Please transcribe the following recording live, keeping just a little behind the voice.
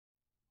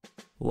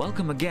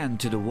Welcome again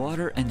to the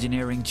Water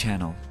Engineering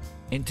channel.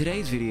 In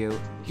today's video,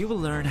 you will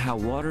learn how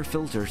water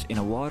filters in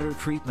a water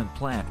treatment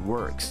plant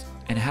works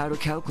and how to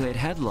calculate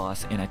head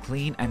loss in a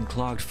clean and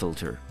clogged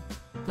filter.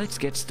 Let's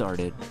get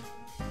started.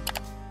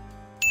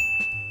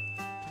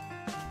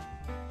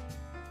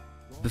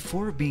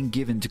 Before being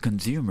given to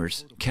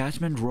consumers,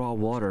 catchment raw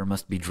water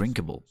must be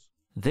drinkable.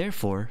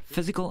 Therefore,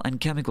 physical and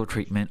chemical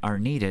treatment are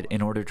needed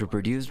in order to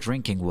produce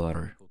drinking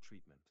water.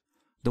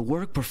 The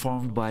work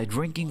performed by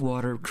drinking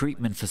water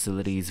treatment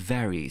facilities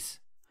varies.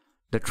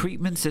 The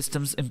treatment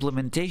system's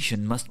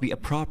implementation must be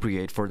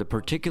appropriate for the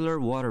particular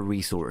water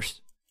resource.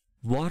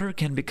 Water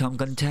can become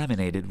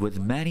contaminated with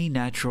many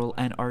natural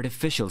and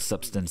artificial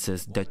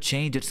substances that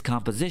change its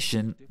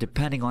composition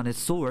depending on its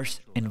source,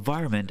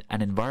 environment,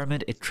 and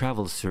environment it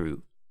travels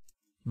through.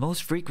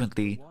 Most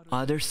frequently,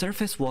 either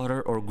surface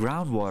water or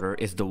groundwater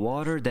is the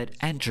water that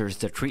enters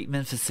the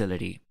treatment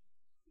facility.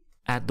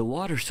 At the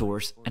water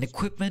source, an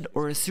equipment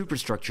or a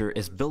superstructure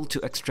is built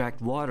to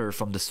extract water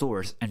from the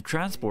source and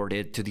transport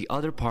it to the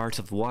other parts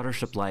of the water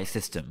supply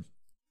system.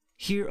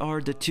 Here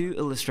are the two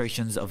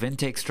illustrations of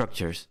intake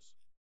structures.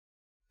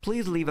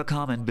 Please leave a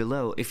comment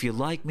below if you'd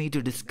like me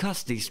to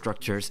discuss these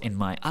structures in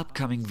my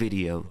upcoming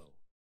video.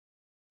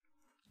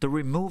 The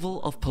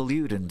removal of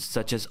pollutants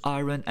such as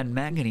iron and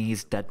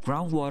manganese that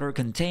groundwater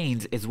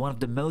contains is one of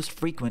the most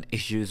frequent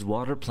issues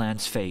water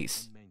plants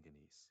face.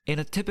 In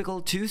a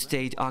typical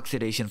two-stage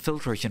oxidation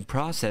filtration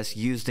process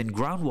used in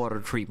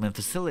groundwater treatment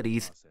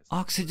facilities,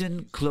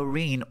 oxygen,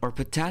 chlorine, or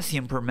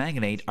potassium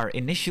permanganate are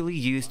initially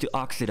used to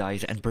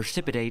oxidize and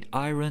precipitate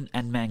iron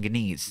and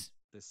manganese.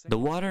 The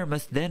water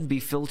must then be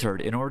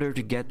filtered in order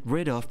to get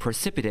rid of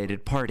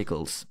precipitated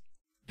particles.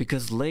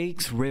 Because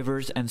lakes,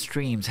 rivers, and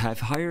streams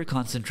have higher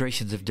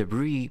concentrations of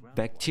debris,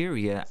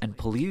 bacteria, and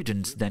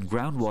pollutants than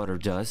groundwater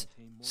does,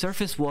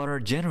 surface water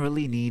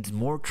generally needs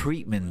more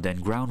treatment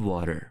than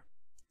groundwater.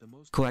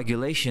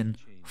 Coagulation,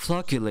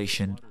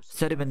 flocculation,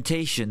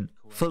 sedimentation,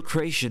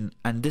 filtration,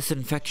 and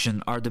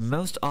disinfection are the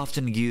most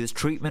often used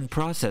treatment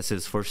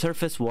processes for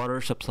surface water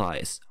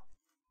supplies.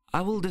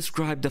 I will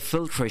describe the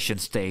filtration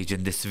stage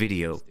in this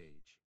video.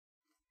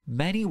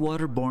 Many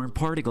waterborne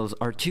particles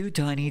are too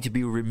tiny to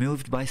be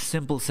removed by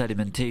simple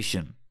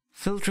sedimentation.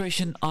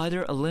 Filtration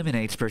either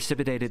eliminates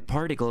precipitated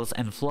particles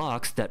and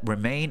flocks that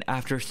remain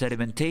after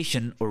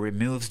sedimentation or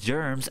removes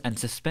germs and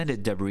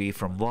suspended debris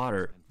from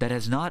water that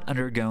has not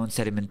undergone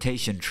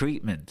sedimentation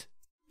treatment.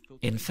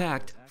 In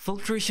fact,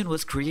 filtration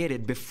was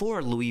created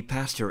before Louis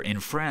Pasteur in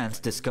France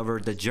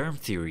discovered the germ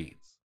theory.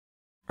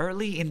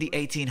 Early in the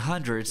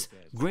 1800s,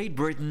 Great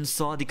Britain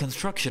saw the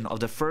construction of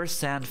the first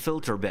sand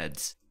filter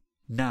beds.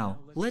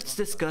 Now, let's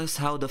discuss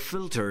how the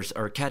filters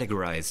are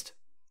categorized.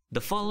 The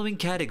following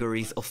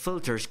categories of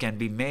filters can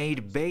be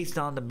made based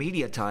on the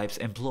media types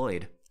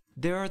employed.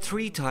 There are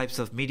three types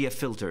of media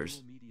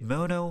filters: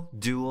 mono,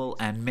 dual,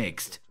 and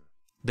mixed.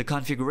 The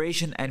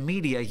configuration and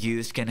media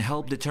used can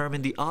help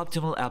determine the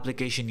optimal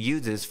application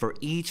uses for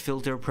each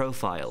filter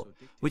profile,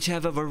 which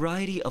have a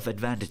variety of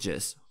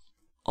advantages.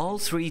 All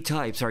three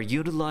types are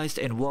utilized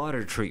in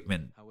water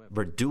treatment,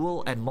 but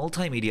dual and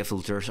multimedia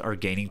filters are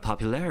gaining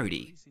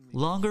popularity.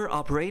 Longer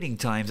operating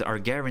times are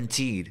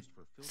guaranteed,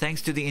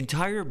 thanks to the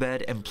entire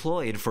bed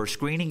employed for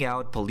screening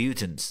out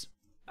pollutants.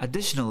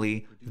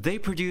 Additionally, they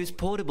produce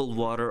potable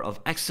water of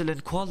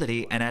excellent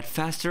quality and at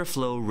faster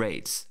flow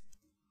rates.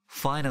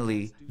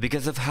 Finally,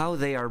 because of how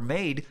they are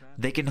made,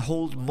 they can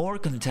hold more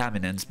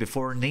contaminants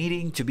before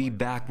needing to be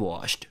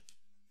backwashed.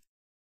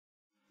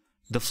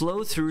 The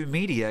flow-through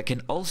media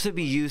can also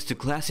be used to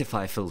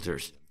classify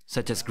filters,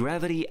 such as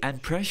gravity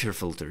and pressure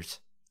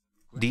filters.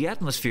 The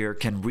atmosphere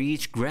can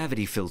reach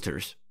gravity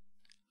filters.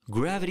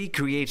 Gravity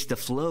creates the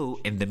flow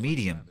in the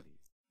medium.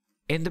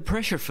 In the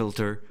pressure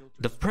filter,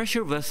 the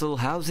pressure vessel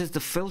houses the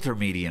filter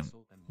medium.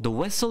 The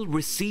vessel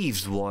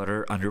receives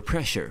water under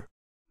pressure.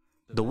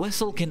 The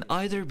vessel can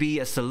either be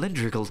a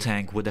cylindrical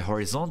tank with a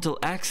horizontal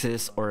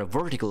axis or a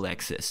vertical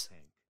axis.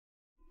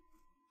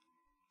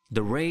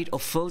 The rate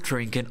of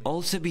filtering can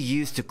also be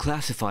used to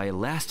classify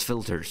last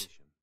filters.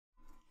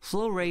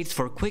 Flow rates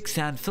for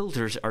quicksand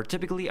filters are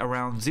typically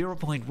around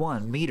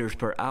 0.1 meters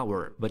per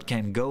hour, but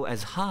can go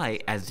as high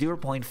as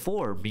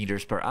 0.4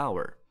 meters per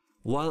hour.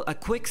 While a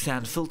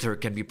quicksand filter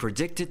can be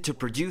predicted to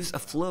produce a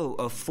flow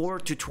of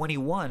 4 to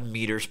 21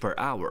 meters per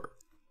hour.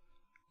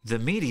 The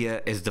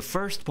media is the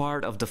first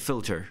part of the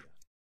filter.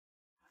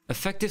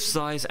 Effective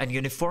size and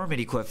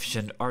uniformity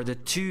coefficient are the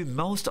two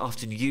most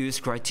often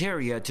used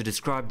criteria to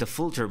describe the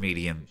filter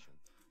medium.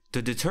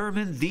 To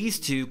determine these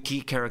two key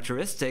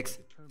characteristics,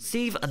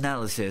 sieve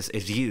analysis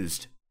is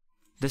used.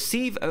 The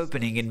sieve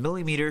opening in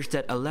millimeters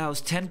that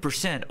allows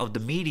 10% of the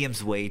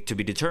medium's weight to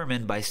be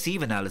determined by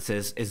sieve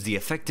analysis is the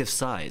effective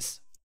size.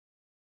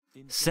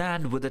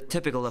 Sand with a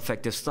typical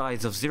effective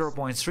size of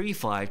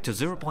 0.35 to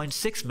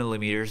 0.6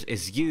 millimeters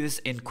is used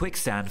in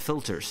quicksand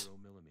filters.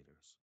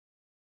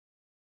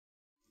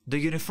 The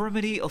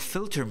uniformity of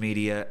filter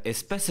media is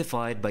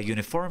specified by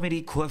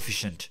uniformity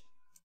coefficient.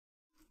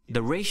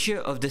 The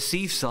ratio of the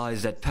sieve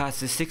size that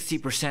passes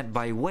 60%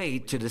 by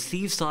weight to the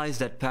sieve size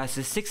that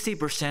passes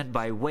 60%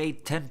 by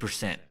weight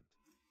 10%.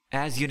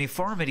 As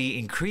uniformity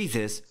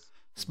increases,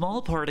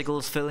 small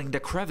particles filling the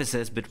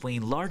crevices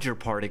between larger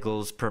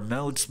particles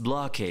promotes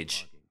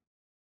blockage.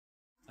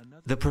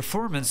 The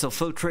performance of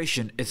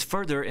filtration is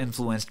further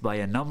influenced by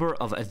a number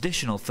of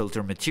additional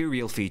filter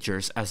material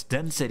features as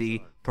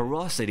density,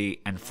 porosity,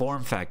 and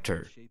form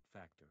factor.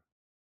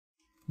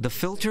 The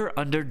filter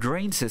under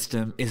drain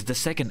system is the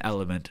second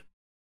element.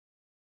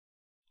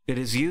 It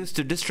is used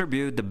to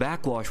distribute the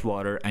backwash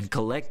water and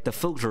collect the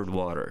filtered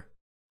water.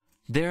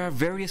 There are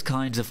various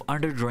kinds of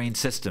under drain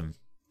system.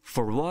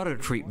 For water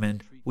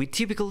treatment, we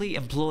typically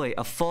employ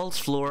a false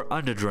floor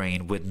under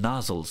drain with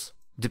nozzles.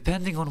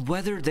 Depending on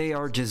whether they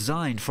are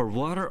designed for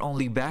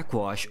water-only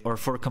backwash or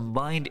for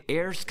combined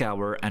air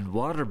scour and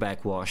water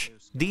backwash,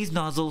 these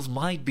nozzles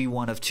might be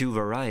one of two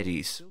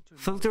varieties.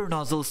 Filter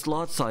nozzle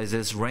slot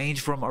sizes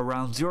range from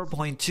around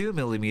 0.2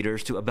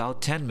 mm to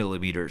about 10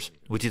 mm,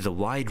 which is a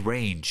wide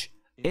range.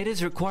 It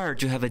is required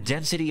to have a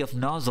density of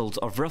nozzles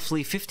of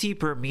roughly 50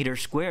 per meter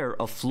square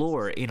of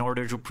floor in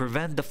order to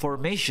prevent the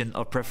formation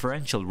of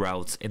preferential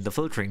routes in the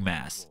filtering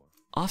mass,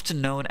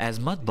 often known as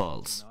mud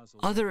balls.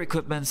 Other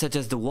equipment such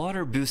as the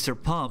water booster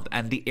pump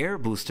and the air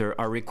booster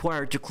are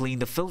required to clean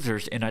the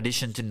filters in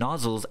addition to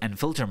nozzles and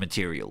filter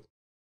material.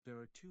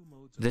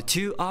 The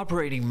two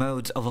operating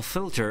modes of a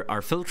filter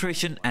are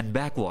filtration and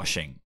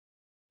backwashing.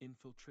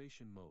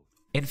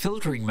 In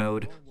filtering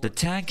mode, the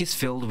tank is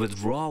filled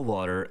with raw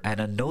water and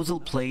a nozzle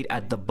plate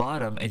at the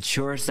bottom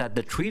ensures that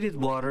the treated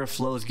water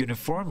flows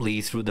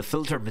uniformly through the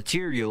filter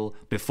material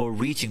before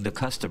reaching the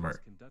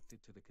customer.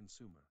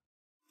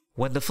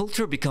 When the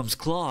filter becomes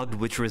clogged,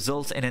 which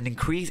results in an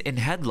increase in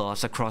head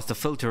loss across the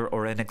filter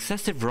or an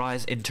excessive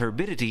rise in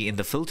turbidity in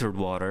the filtered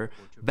water,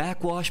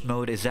 backwash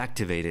mode is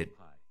activated.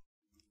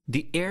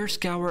 The air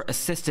scour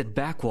assisted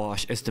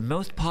backwash is the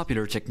most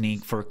popular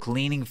technique for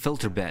cleaning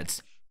filter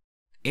beds.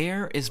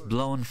 Air is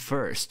blown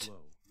first.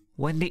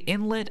 When the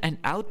inlet and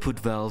output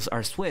valves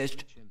are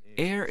switched,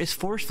 air is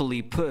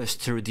forcefully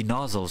pushed through the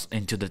nozzles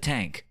into the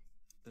tank.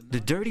 The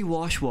dirty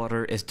wash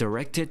water is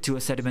directed to a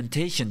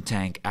sedimentation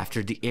tank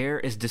after the air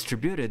is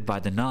distributed by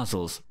the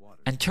nozzles,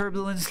 and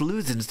turbulence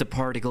loosens the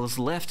particles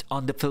left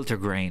on the filter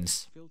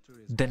grains.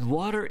 Then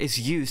water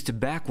is used to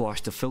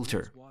backwash the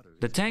filter.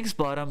 The tank's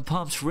bottom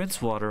pumps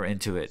rinse water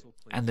into it,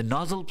 and the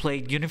nozzle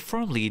plate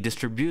uniformly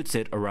distributes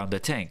it around the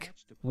tank.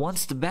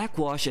 Once the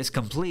backwash is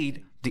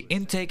complete, the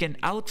intake and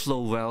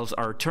outflow valves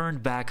are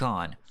turned back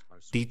on.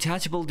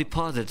 Detachable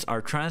deposits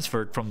are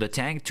transferred from the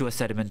tank to a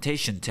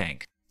sedimentation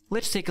tank.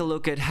 Let's take a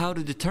look at how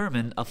to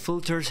determine a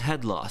filter's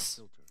head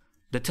loss.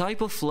 The type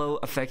of flow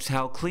affects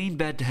how clean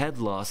bed head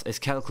loss is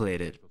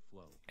calculated.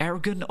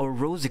 Aragon or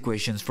Rose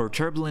equations for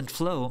turbulent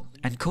flow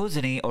and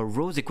Kozeny or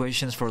Rose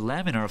equations for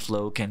laminar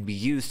flow can be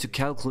used to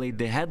calculate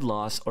the head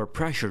loss or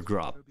pressure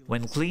drop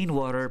when clean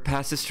water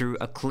passes through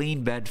a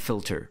clean bed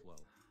filter.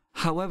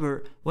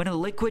 However, when a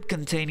liquid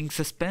containing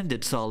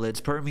suspended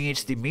solids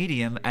permeates the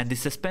medium and the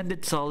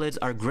suspended solids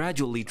are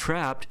gradually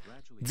trapped,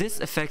 this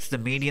affects the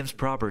medium's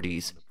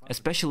properties,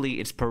 especially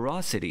its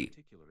porosity,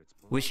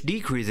 which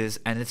decreases,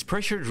 and its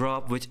pressure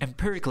drop, which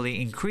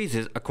empirically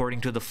increases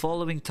according to the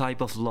following type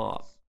of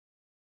law,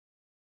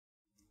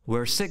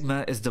 where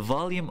sigma is the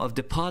volume of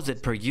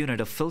deposit per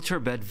unit of filter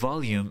bed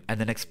volume and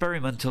an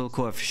experimental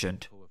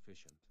coefficient.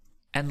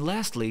 And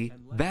lastly,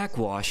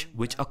 backwash,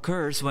 which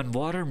occurs when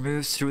water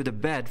moves through the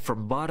bed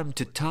from bottom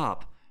to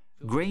top.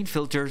 Grain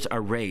filters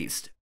are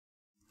raised.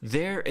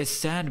 There is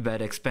sand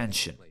bed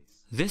expansion.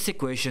 This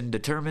equation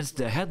determines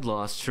the head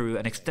loss through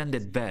an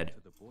extended bed,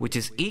 which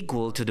is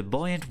equal to the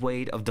buoyant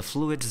weight of the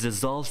fluid's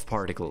dissolved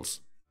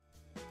particles.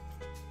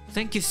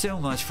 Thank you so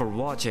much for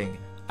watching.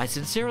 I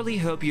sincerely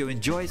hope you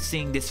enjoyed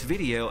seeing this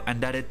video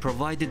and that it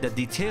provided the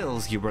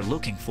details you were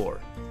looking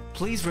for.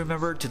 Please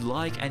remember to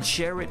like and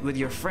share it with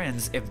your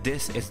friends if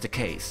this is the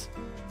case.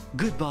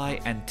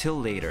 Goodbye until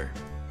later.